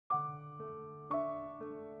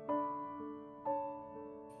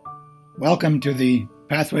Welcome to the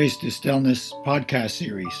Pathways to Stillness podcast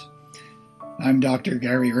series. I'm Dr.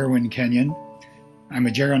 Gary Irwin Kenyon. I'm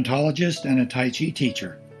a gerontologist and a Tai Chi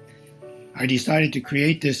teacher. I decided to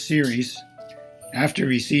create this series after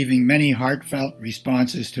receiving many heartfelt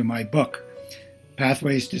responses to my book,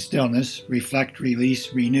 Pathways to Stillness, Reflect,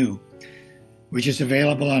 Release, Renew, which is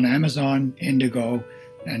available on Amazon, Indigo,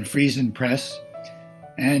 and Friesen Press,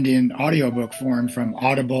 and in audiobook form from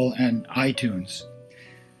Audible and iTunes.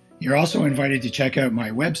 You're also invited to check out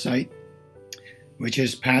my website, which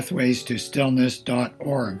is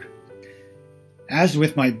pathwaystostillness.org. As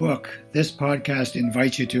with my book, this podcast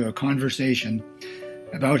invites you to a conversation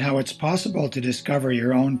about how it's possible to discover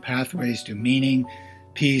your own pathways to meaning,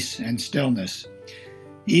 peace, and stillness,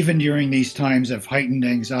 even during these times of heightened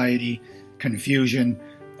anxiety, confusion,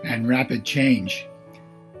 and rapid change.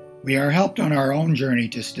 We are helped on our own journey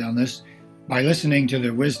to stillness by listening to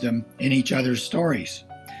the wisdom in each other's stories.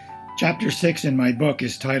 Chapter 6 in my book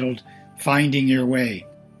is titled Finding Your Way,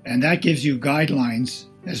 and that gives you guidelines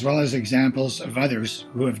as well as examples of others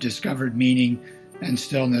who have discovered meaning and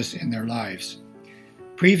stillness in their lives.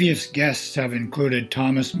 Previous guests have included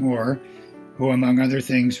Thomas Moore, who among other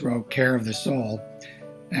things wrote Care of the Soul,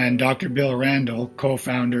 and Dr. Bill Randall,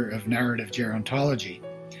 co-founder of Narrative Gerontology.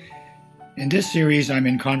 In this series, I'm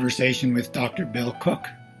in conversation with Dr. Bill Cook.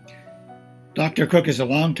 Dr. Cook is a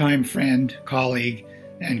longtime friend, colleague,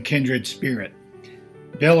 and kindred spirit.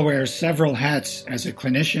 Bill wears several hats as a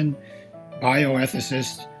clinician,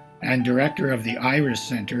 bioethicist, and director of the Iris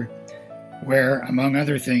Center, where, among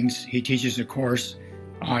other things, he teaches a course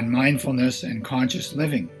on mindfulness and conscious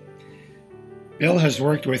living. Bill has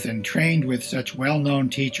worked with and trained with such well-known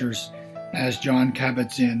teachers as Jon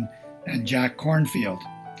Kabat-Zinn and Jack Kornfield.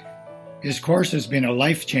 His course has been a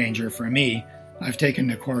life changer for me. I've taken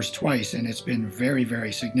the course twice, and it's been very,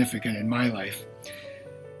 very significant in my life.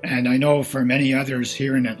 And I know for many others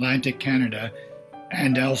here in Atlantic Canada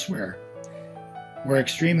and elsewhere. We're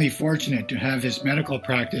extremely fortunate to have his medical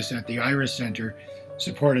practice at the Iris Center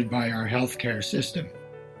supported by our healthcare system.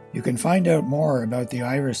 You can find out more about the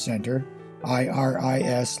Iris Center,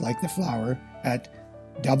 IRIS like the flower, at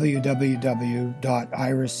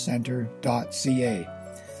www.iriscenter.ca.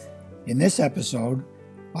 In this episode,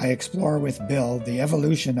 I explore with Bill the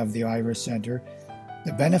evolution of the Iris Center,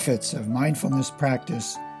 the benefits of mindfulness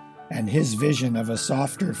practice, and his vision of a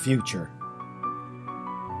softer future.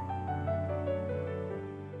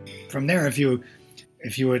 From there, if you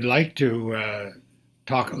would like to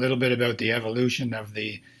talk a little bit about the evolution of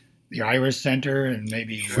the Iris Center and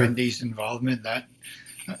maybe Sure. Wendy's involvement,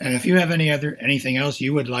 and if you have anything else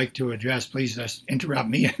you would like to address, please just interrupt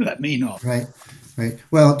me and let me know. Right.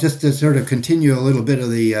 Well, just to sort of continue a little bit of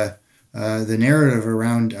the narrative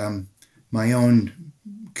around my own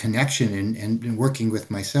connection and working with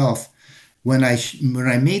myself, when I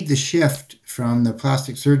made the shift from the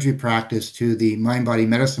plastic surgery practice to the mind-body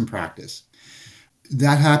medicine practice,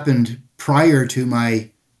 that happened prior to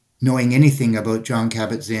my knowing anything about Jon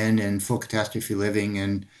Kabat-Zinn and full catastrophe living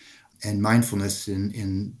and mindfulness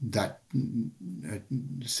in that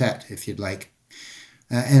set, if you'd like.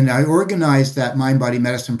 And I organized that mind-body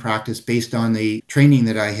medicine practice based on the training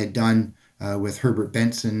that I had done with Herbert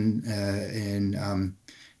Benson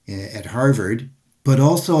at Harvard, but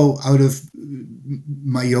also out of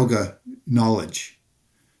my yoga knowledge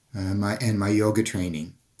and my yoga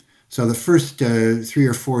training. So the first 3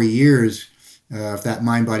 or 4 years of that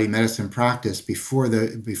mind-body medicine practice, before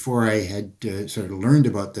I had sort of learned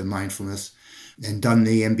about the mindfulness and done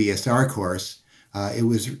the MBSR course, it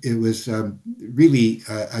was really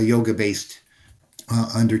a yoga-based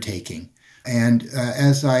undertaking. And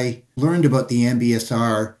as I learned about the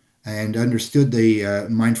MBSR and understood the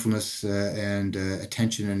mindfulness and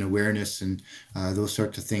attention and awareness and those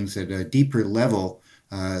sorts of things at a deeper level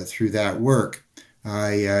through that work,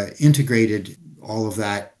 I integrated all of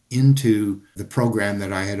that into the program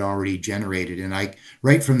that I had already generated. And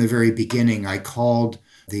right from the very beginning, I called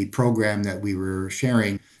the program that we were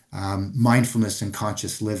sharing mindfulness and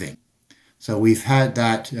conscious living. So we've had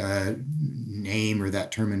that name or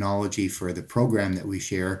that terminology for the program that we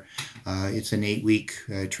share. It's an 8-week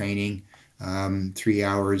training, 3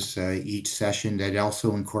 hours each session that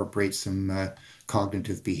also incorporates some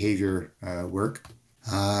cognitive behavior work.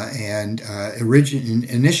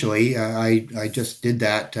 Initially, I just did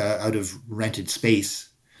that out of rented space.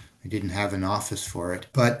 I didn't have an office for it.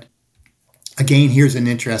 But again, here's an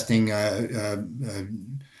interesting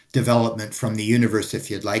development from the universe,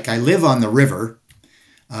 if you'd like. I live on the river,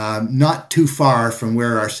 not too far from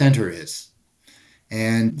where our center is.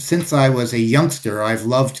 And since I was a youngster, I've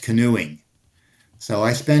loved canoeing. So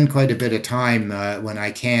I spend quite a bit of time when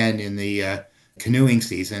I can in the canoeing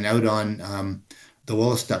season out on the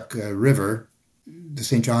Wollastock River, the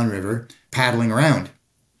St. John River, paddling around.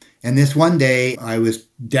 And this one day I was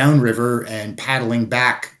downriver and paddling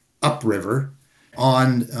back upriver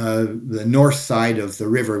on the north side of the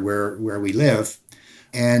river where we live.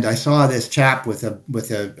 And I saw this chap with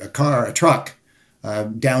a truck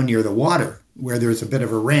down near the water where there's a bit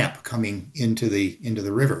of a ramp coming into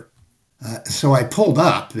the river. So I pulled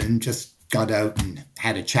up and just got out and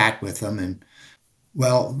had a chat with them. And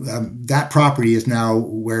well, that property is now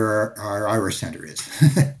where our Irish Center is.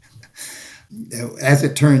 As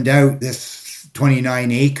it turned out, this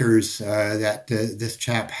 29 acres that this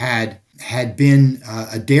chap had been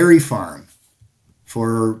a dairy farm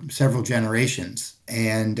for several generations.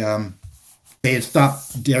 And they had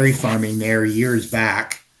stopped dairy farming there years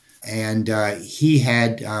back. And he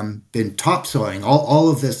had been topsoiling. All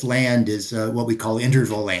of this land is what we call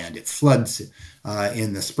interval land. It floods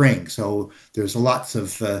in the spring. So there's lots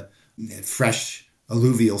of fresh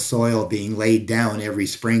alluvial soil being laid down every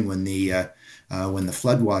spring when the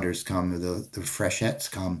floodwaters come, or the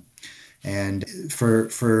freshettes come. And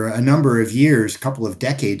for a number of years, a couple of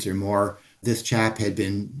decades or more, this chap had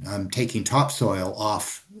been taking topsoil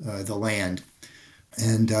off the land.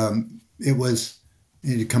 And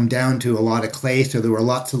it had come down to a lot of clay, so there were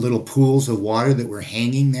lots of little pools of water that were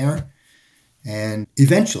hanging there. And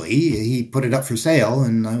eventually, he put it up for sale,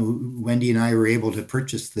 and Wendy and I were able to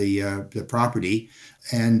purchase the property.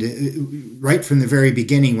 And right from the very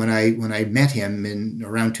beginning, when I met him in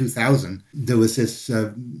around 2000, there was this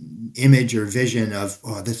image or vision of,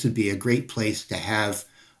 oh, this would be a great place to have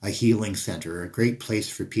a healing center, a great place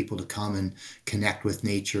for people to come and connect with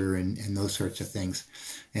nature and those sorts of things.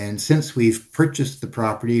 And since we've purchased the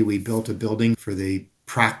property, we built a building for the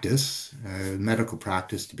practice, medical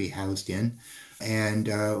practice, to be housed in. And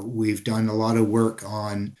we've done a lot of work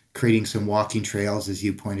on creating some walking trails, as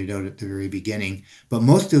you pointed out at the very beginning. But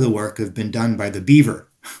most of the work has been done by the beaver.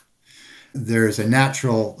 There's a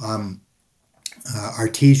natural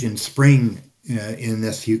artesian spring in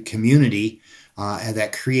this community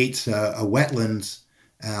that creates a wetlands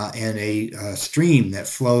and a stream that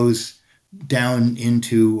flows down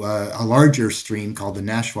into a larger stream called the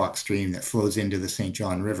Nashwaak Stream that flows into the St.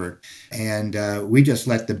 John River. And we just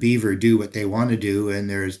let the beaver do what they want to do, and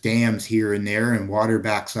there's dams here and there, and water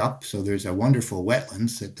backs up. So there's a wonderful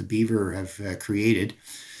wetlands that the beaver have created.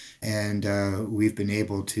 And we've been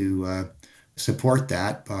able to support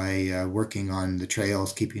that by working on the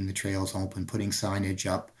trails, keeping the trails open, putting signage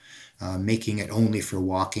up, making it only for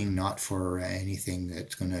walking, not for anything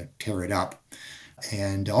that's going to tear it up.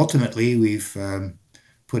 And ultimately, we've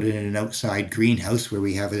put it in an outside greenhouse where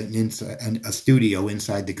we have a studio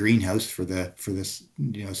inside the greenhouse for this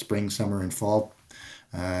spring, summer, and fall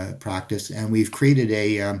practice. And we've created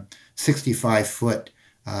a 65-foot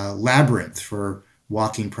labyrinth for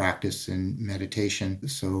walking practice and meditation.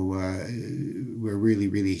 So we're really,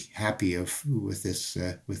 really happy with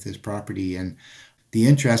this property. And the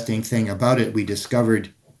interesting thing about it, we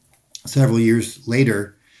discovered several years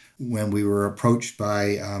later, when we were approached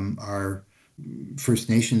by our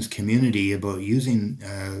First Nations community about using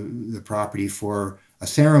the property for a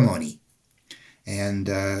ceremony. And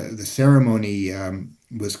the ceremony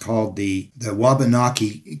was called the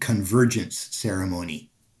Wabanaki Convergence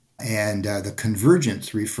Ceremony. And the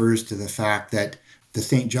convergence refers to the fact that the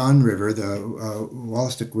St. John River, the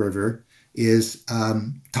Wollastock River, is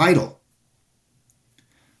tidal.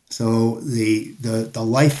 So the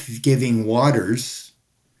life-giving waters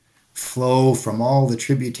flow from all the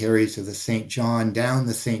tributaries of the St. John down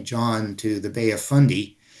the St. John to the Bay of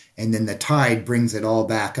Fundy, and then the tide brings it all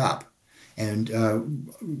back up. And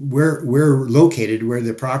where we're located, where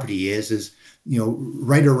the property is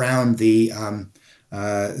right around the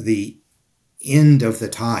end of the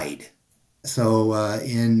tide. So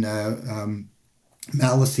in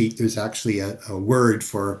Maliseet, there's actually a word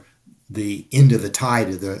for the end of the tide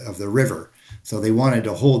of the river. So they wanted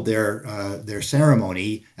to hold their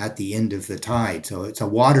ceremony at the end of the tide. So it's a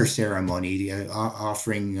water ceremony,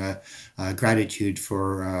 offering gratitude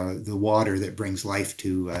for the water that brings life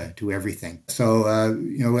to everything. So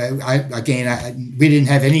we didn't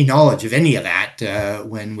have any knowledge of any of that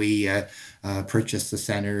when we purchased the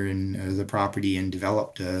center and the property and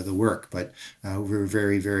developed the work. But we're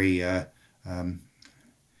very, very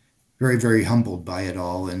very, very humbled by it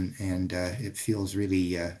all, and it feels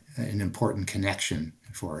really an important connection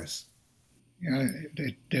for us. Yeah,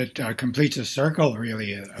 it completes a circle,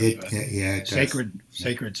 really, of it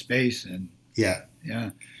sacred space, and yeah.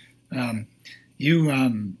 I'm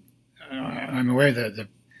aware that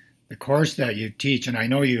the course that you teach, and I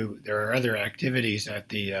know there are other activities at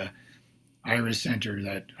the Iris Center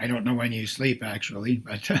that I don't know when you sleep actually,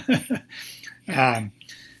 but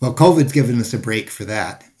well, COVID's given us a break for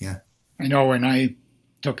that. Yeah. I know when I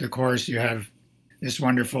took the course, you have this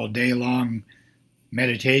wonderful day-long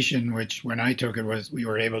meditation, which when I took it we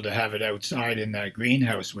were able to have it outside in that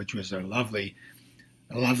greenhouse, which was a lovely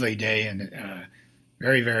day and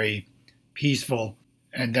very, very peaceful.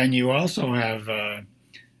 And then you also have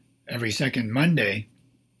every second Monday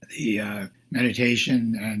the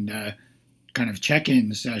meditation and kind of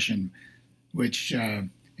check-in session, which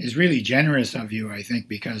is really generous of you, I think,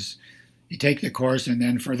 because you take the course, and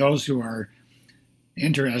then for those who are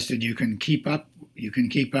interested, you can keep up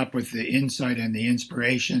with the insight and the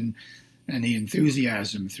inspiration and the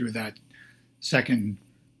enthusiasm through that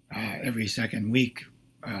every second week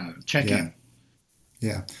check-in.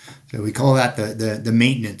 Yeah. So we call that the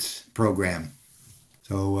maintenance program.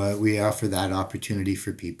 So we offer that opportunity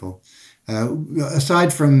for people.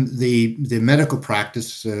 Aside from the medical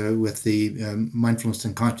practice with the mindfulness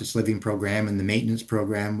and conscious living program and the maintenance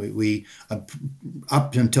program, we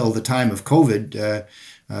up until the time of COVID,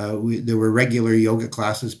 there were regular yoga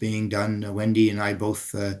classes being done. Wendy and I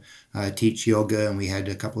both teach yoga, and we had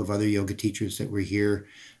a couple of other yoga teachers that were here.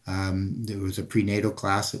 There was a prenatal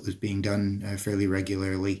class that was being done fairly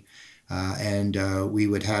regularly. And we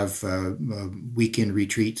would have weekend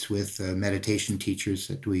retreats with meditation teachers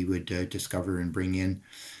that we would discover and bring in.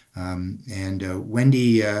 And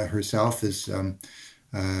Wendy herself is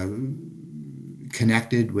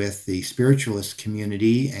connected with the spiritualist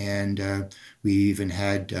community, and we even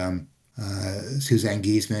had Suzanne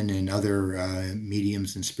Giesman and other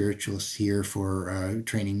mediums and spiritualists here for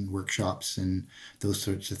training workshops and those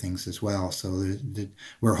sorts of things as well. So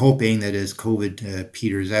we're hoping that as COVID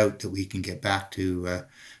peters out, that we can get back to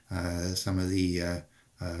some of the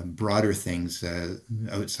broader things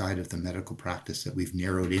outside of the medical practice that we've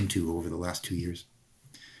narrowed into over the last 2 years.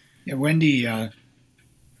 Yeah, Wendy,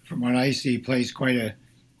 from what I see, plays quite a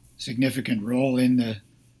significant role in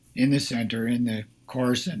the center, in the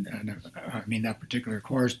course, and I mean that particular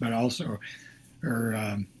course, but also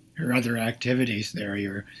her other activities there.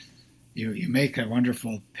 You make a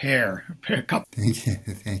wonderful pair couple.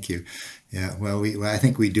 Thank you. Yeah, well, I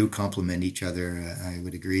think we do complement each other. I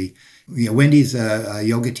would agree. Wendy's a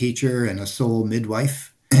yoga teacher and a soul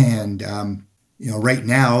midwife, and right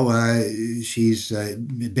now she's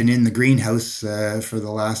been in the greenhouse for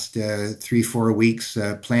the last 3-4 weeks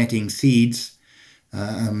planting seeds,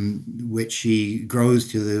 which she grows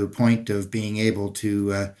to the point of being able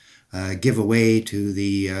to give away to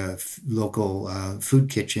the local food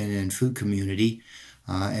kitchen and food community,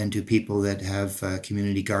 and to people that have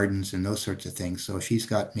community gardens and those sorts of things. So she's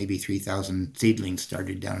got maybe 3,000 seedlings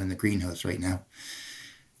started down in the greenhouse right now.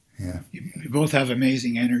 Yeah, you both have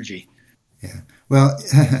amazing energy. Yeah, well,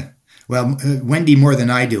 Wendy more than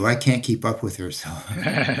I do. I can't keep up with her, so.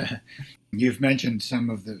 You've mentioned some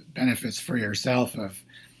of the benefits for yourself of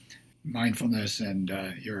mindfulness and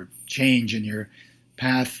your change in your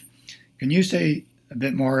path. Can you say a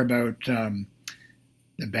bit more about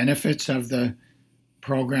the benefits of the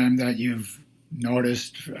program that you've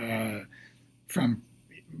noticed from,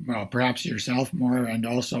 perhaps yourself more, and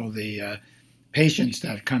also the patients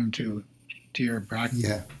that come to your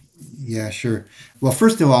practice? Yeah, sure. Well,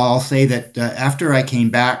 first of all, I'll say that after I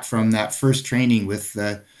came back from that first training with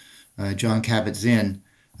Jon Kabat-Zinn,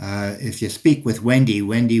 if you speak with Wendy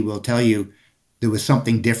will tell you there was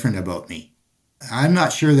something different about me. I'm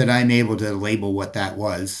not sure that I'm able to label what that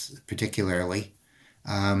was particularly,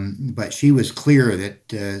 but she was clear that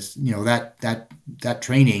that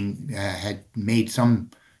training had made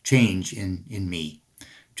some change in me.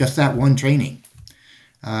 Just that one training.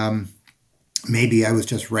 Maybe I was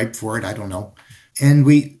just ripe for it. I don't know. And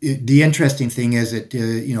the interesting thing is that,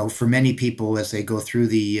 for many people, as they go through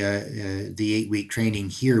the 8-week training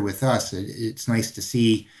here with us, it's nice to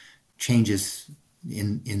see changes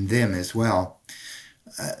in them as well.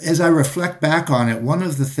 As I reflect back on it, one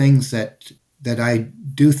of the things that I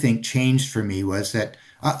do think changed for me was that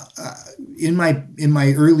in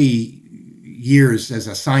my early years as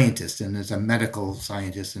a scientist and as a medical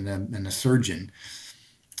scientist and a surgeon,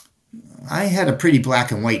 I had a pretty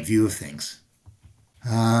black and white view of things.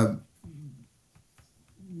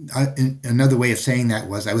 Another way of saying that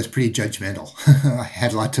was I was pretty judgmental. I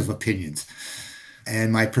had lots of opinions.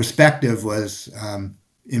 And my perspective was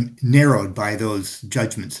narrowed by those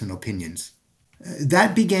judgments and opinions.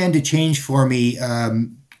 That began to change for me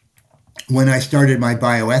when I started my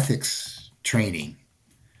bioethics training.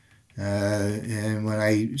 And when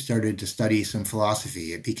I started to study some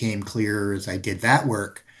philosophy, it became clear as I did that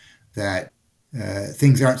work that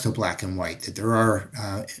things aren't so black and white, that there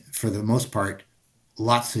are, for the most part,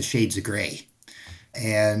 lots of shades of gray.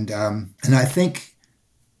 And I think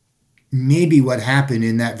maybe what happened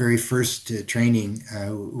in that very first training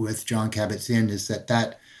with Jon Kabat-Zinn is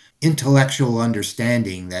that intellectual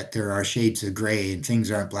understanding that there are shades of gray and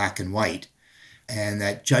things aren't black and white, and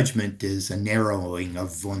that judgment is a narrowing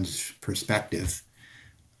of one's perspective,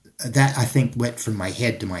 that I think went from my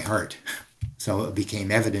head to my heart. So it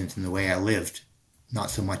became evident in the way I lived,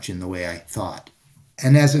 not so much in the way I thought.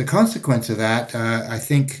 And as a consequence of that, I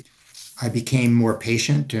think I became more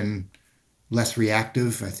patient and less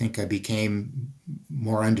reactive. I think I became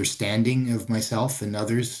more understanding of myself and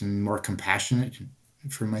others and more compassionate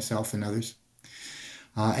for myself and others.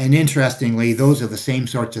 And interestingly, those are the same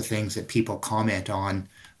sorts of things that people comment on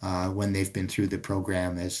when they've been through the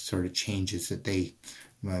program as sort of changes that they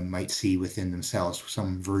might see within themselves,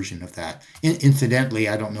 some version of that. Incidentally,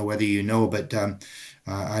 I don't know whether you know, but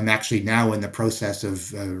I'm actually now in the process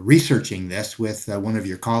of researching this with one of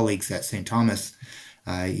your colleagues at St. Thomas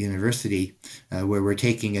University, where we're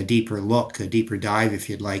taking a deeper look, a deeper dive, if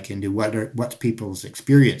you'd like, into what's people's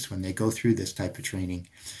experience when they go through this type of training.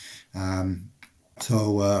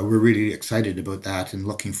 So we're really excited about that and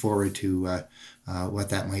looking forward to what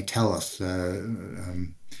that might tell us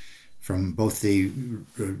from both the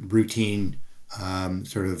routine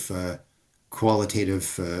sort of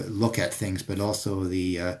qualitative look at things, but also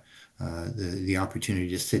the opportunity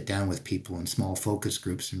to sit down with people in small focus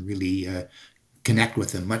groups and really connect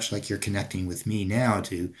with them, much like you're connecting with me now,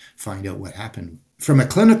 to find out what happened. From a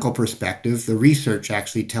clinical perspective, the research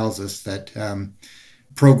actually tells us that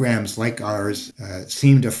programs like ours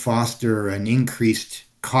seem to foster an increased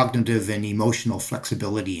cognitive and emotional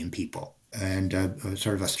flexibility in people, and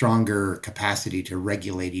sort of a stronger capacity to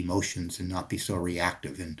regulate emotions and not be so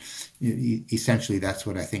reactive. And essentially that's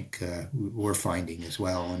what I think we're finding as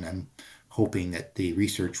well. And I'm hoping that the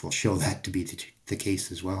research will show that to be the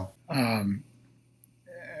case as well.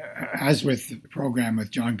 As with the program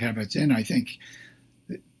with Jon Kabat-Zinn, I think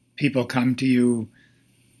people come to you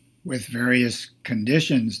with various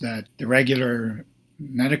conditions that the regular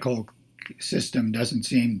medical system doesn't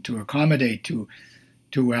seem to accommodate too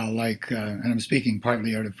well, like, and I'm speaking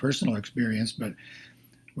partly out of personal experience, but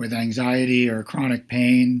with anxiety or chronic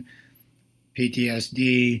pain,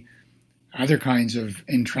 PTSD, other kinds of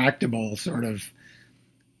intractable sort of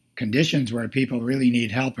conditions where people really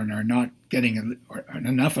need help and are not getting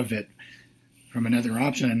enough of it from another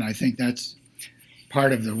option. And I think that's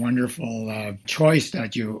part of the wonderful choice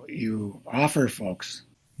that you offer folks.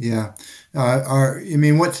 Yeah.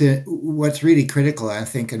 What's really critical, I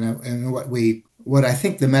think, and what I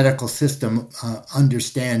think the medical system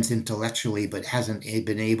understands intellectually but hasn't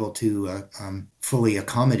been able to fully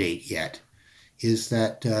accommodate yet, is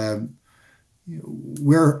that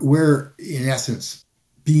we're in essence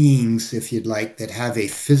beings, if you'd like, that have a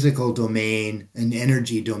physical domain, an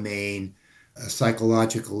energy domain, a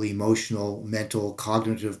psychological, emotional, mental,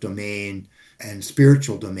 cognitive domain, and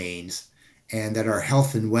spiritual domains, and that our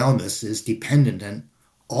health and wellness is dependent on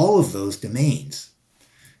all of those domains.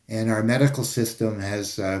 And our medical system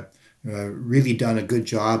has really done a good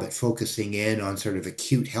job at focusing in on sort of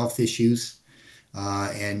acute health issues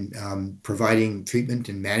and providing treatment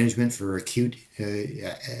and management for acute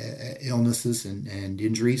illnesses and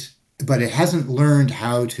injuries. But it hasn't learned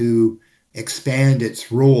how to expand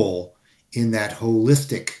its role in that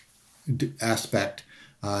holistic aspect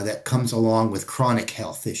that comes along with chronic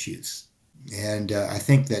health issues. And I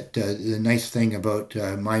think that the nice thing about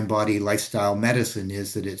mind-body lifestyle medicine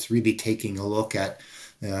is that it's really taking a look at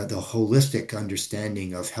the holistic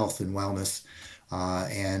understanding of health and wellness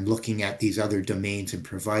and looking at these other domains and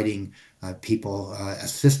providing people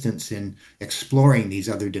assistance in exploring these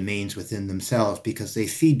other domains within themselves, because they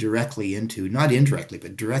feed directly into, not indirectly,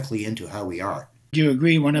 but directly into how we are. Do you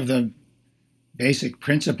agree one of the basic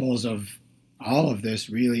principles of all of this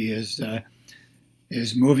really is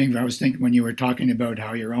moving? I was thinking when you were talking about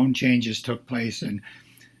how your own changes took place, and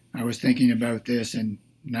I was thinking about this, and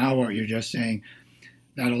now what you're just saying,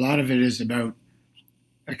 that a lot of it is about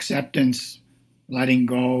acceptance, letting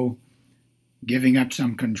go, giving up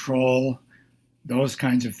some control, those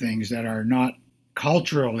kinds of things that are not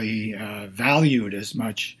culturally valued as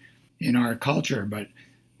much in our culture. But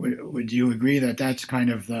would you agree that that's kind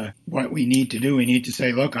of what we need to do? We need to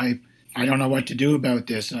say, look, I don't know what to do about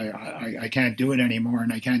this. I can't do it anymore,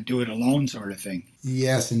 and I can't do it alone, sort of thing.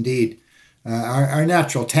 Yes, indeed. Our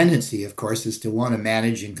natural tendency, of course, is to want to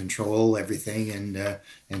manage and control everything,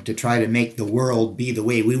 and to try to make the world be the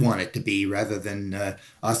way we want it to be, rather than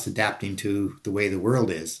us adapting to the way the world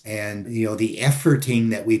is. And the efforting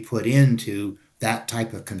that we put into that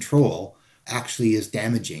type of control actually is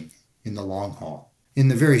damaging in the long haul. In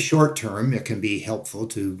the very short term, it can be helpful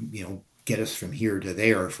to get us from here to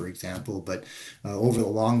there, for example. But over the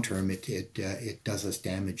long term, it does us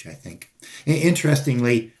damage, I think.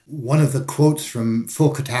 Interestingly, one of the quotes from Full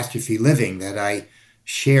Catastrophe Living that I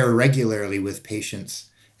share regularly with patients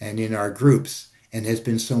and in our groups, and has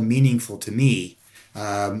been so meaningful to me.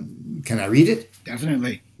 Can I read it?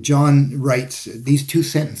 Definitely. John writes these two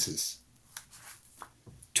sentences: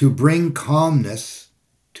 "To bring calmness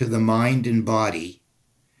to the mind and body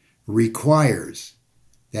requires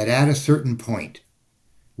that at a certain point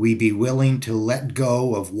we be willing to let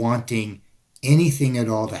go of wanting anything at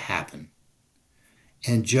all to happen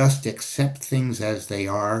and just accept things as they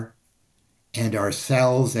are and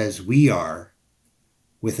ourselves as we are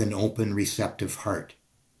with an open, receptive heart.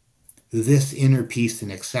 This inner peace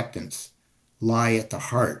and acceptance lie at the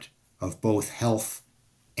heart of both health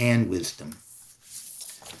and wisdom."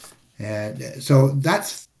 And so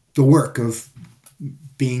that's the work of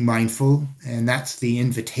being mindful, and that's the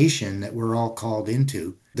invitation that we're all called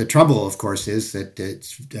into. The trouble, of course, is that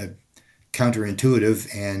it's counterintuitive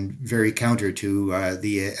and very counter to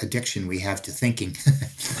the addiction we have to thinking.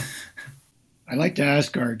 I'd like to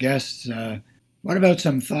ask our guests, what about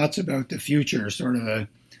some thoughts about the future, sort of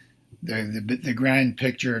the grand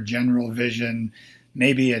picture, general vision,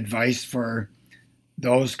 maybe advice for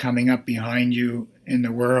those coming up behind you in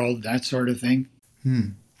the world, that sort of thing?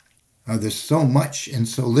 There's so much and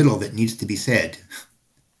so little that needs to be said.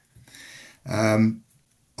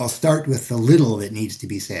 I'll start with the little that needs to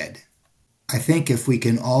be said. I think if we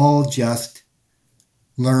can all just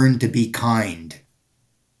learn to be kind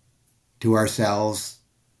to ourselves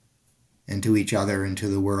and to each other and to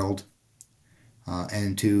the world,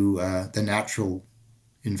 and to the natural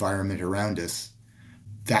environment around us,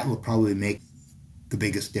 that will probably make the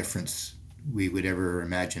biggest difference we would ever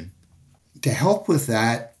imagine. To help with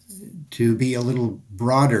that, to be a little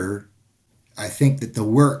broader, I think that the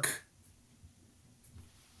work,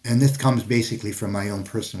 and this comes basically from my own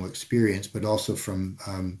personal experience, but also from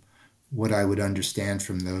what I would understand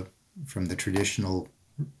from the traditional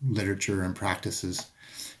literature and practices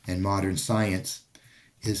and modern science,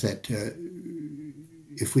 is that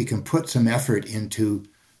if we can put some effort into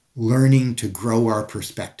learning to grow our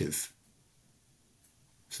perspective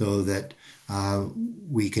so that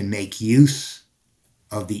we can make use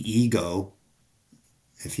of the ego,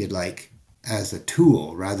 if you'd like, as a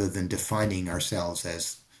tool rather than defining ourselves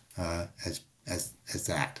as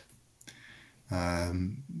that.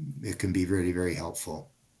 It can be very, very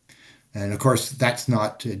helpful. And of course, that's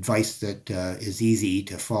not advice that is easy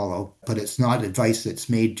to follow, but it's not advice that's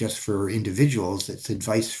made just for individuals. It's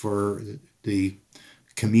advice for the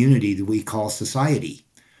community that we call society,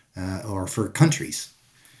 or for countries.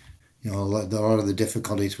 A lot of the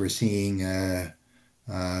difficulties we're seeing,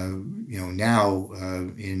 now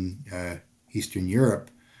in Eastern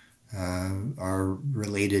Europe are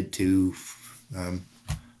related to a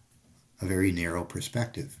very narrow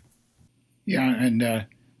perspective. Yeah, and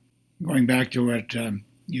going back to what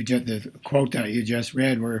the quote that you just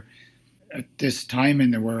read, we're at this time in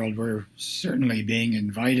the world, we're certainly being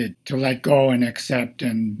invited to let go and accept,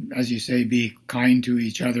 and as you say, be kind to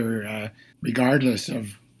each other, regardless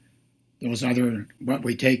of those other, what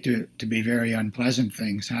we take to be very unpleasant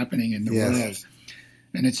things happening in the world.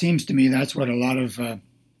 And it seems to me that's what a lot of,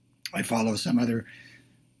 I follow some other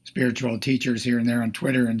spiritual teachers here and there on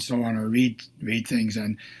Twitter and so on, or read things,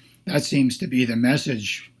 and that seems to be the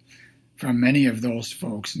message from many of those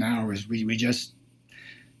folks now, is we just,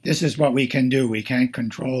 this is what we can do. We can't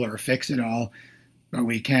control or fix it all, but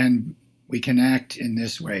we can act in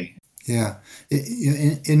this way. Yeah,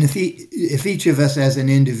 and if each of us as an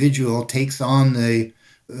individual takes on the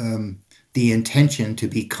intention to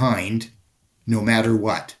be kind, no matter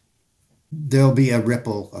what, there'll be a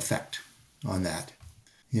ripple effect on that.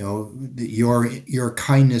 Your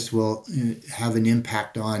kindness will have an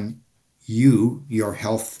impact on you, your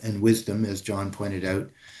health and wisdom, as John pointed out,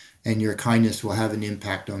 and your kindness will have an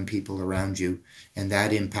impact on people around you, and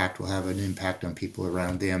that impact will have an impact on people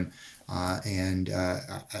around them.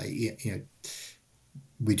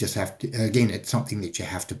 We just have to, again, it's something that you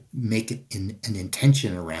have to make it an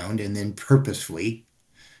intention around, and then purposefully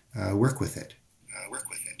work with it.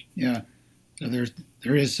 Yeah. So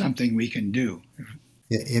there is something we can do.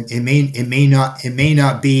 It may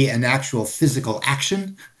not be an actual physical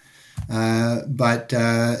action, but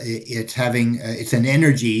it's an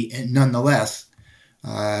energy nonetheless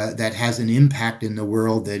that has an impact in the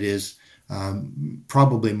world that is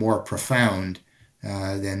probably more profound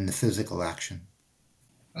than the physical action.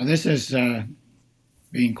 Well, this has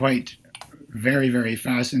been quite very, very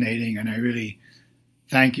fascinating, and I really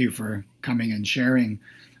thank you for coming and sharing.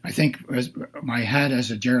 I think as my hat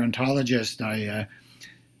as a gerontologist, I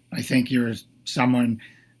think you're someone,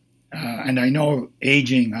 and I know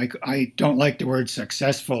aging. I don't like the word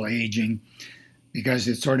successful aging because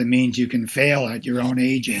it sort of means you can fail at your own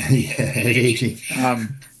aging. Aging.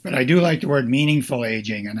 But I do like the word meaningful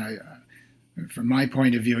aging, and from my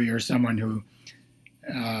point of view, you're someone who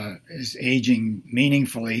is aging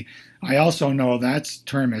meaningfully. I also know that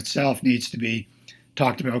term itself needs to be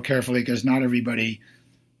talked about carefully because not everybody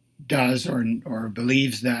does or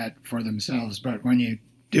believes that for themselves. But when you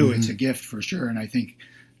do, it's a gift for sure. And I think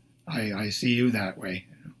I see you that way.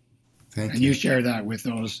 Thank you. You share that with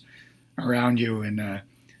those around you in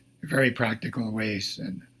very practical ways.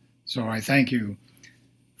 And so I thank you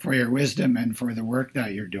for your wisdom and for the work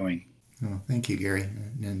that you're doing. Oh, thank you, Gary.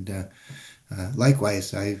 And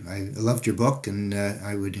likewise, I loved your book, and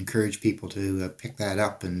I would encourage people to pick that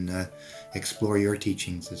up and explore your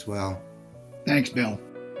teachings as well. Thanks, Bill.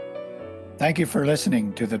 Thank you for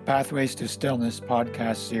listening to the Pathways to Stillness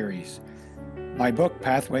podcast series. My book,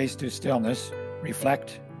 Pathways to Stillness,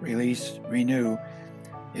 Reflect, Release, Renew,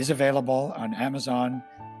 is available on Amazon,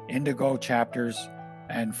 Indigo Chapters,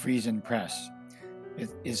 and Friesen Press. It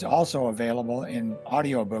is also available in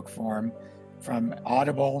audiobook form from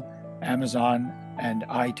Audible, Amazon, and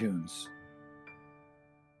iTunes.